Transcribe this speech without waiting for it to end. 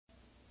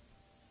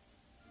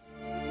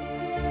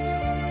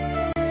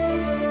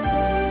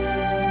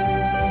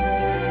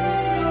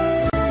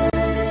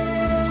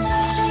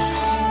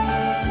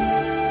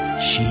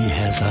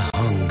a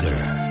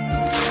hunger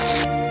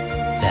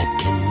that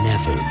can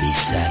never be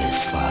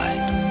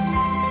satisfied.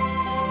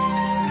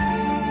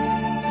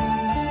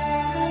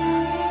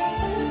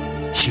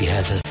 She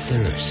has a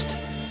thirst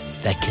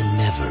that can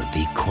never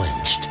be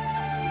quenched.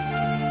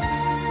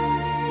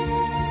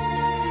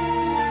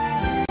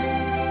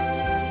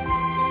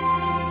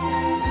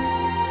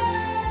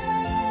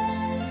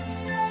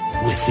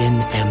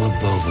 Within Emma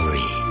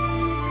Bovary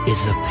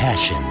is a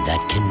passion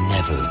that can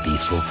never be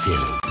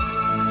fulfilled.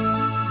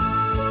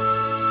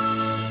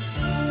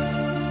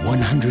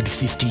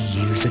 150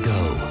 years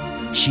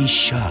ago, she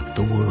shocked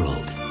the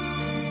world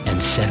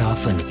and set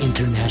off an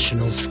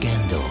international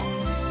scandal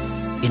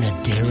in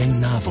a daring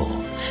novel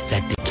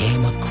that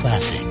became a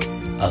classic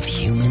of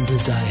human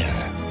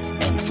desire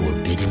and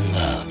forbidden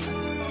love.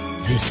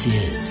 This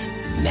is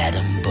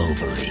Madame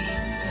Bovary.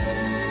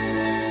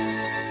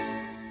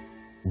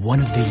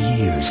 One of the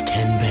year's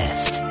 10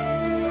 best.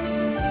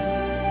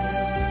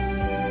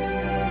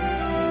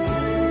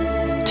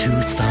 2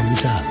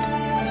 thumbs up.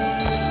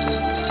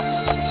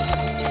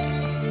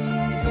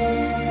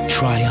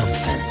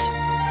 Triumphant.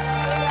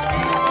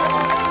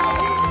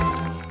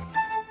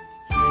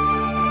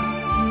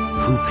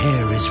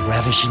 Huppert is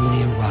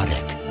ravishingly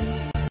erotic.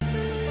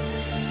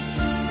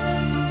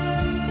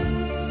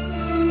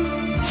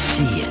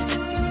 See it.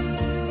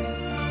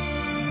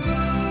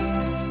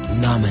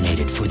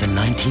 Nominated for the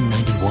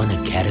 1991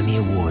 Academy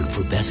Award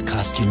for Best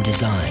Costume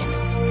Design.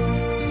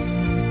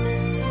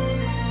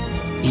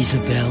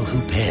 Isabelle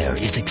Huppert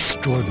is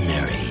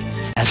extraordinary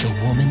as a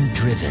woman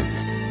driven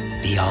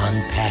beyond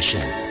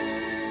passion,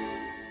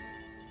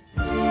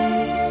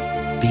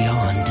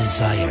 beyond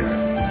desire,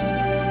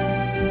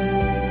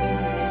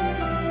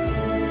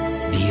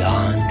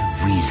 beyond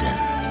reason.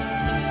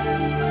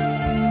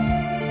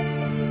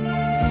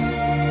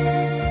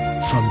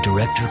 From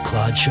director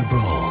Claude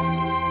Chabrol,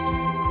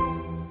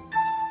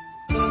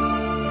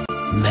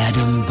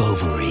 Madame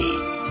Bovary,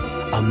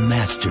 a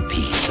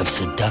masterpiece of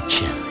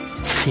seduction,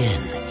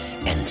 sin,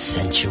 and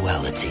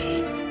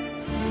sensuality.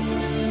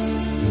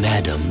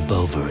 Madame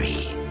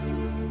Bovary.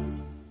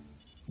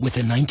 With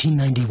a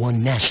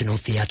 1991 national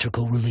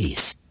theatrical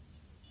release.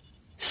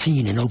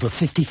 Seen in over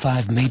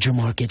 55 major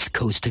markets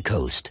coast to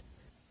coast.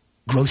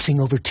 Grossing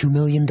over $2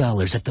 million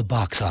at the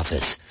box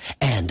office.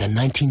 And a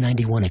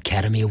 1991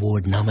 Academy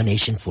Award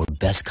nomination for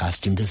Best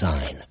Costume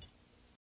Design.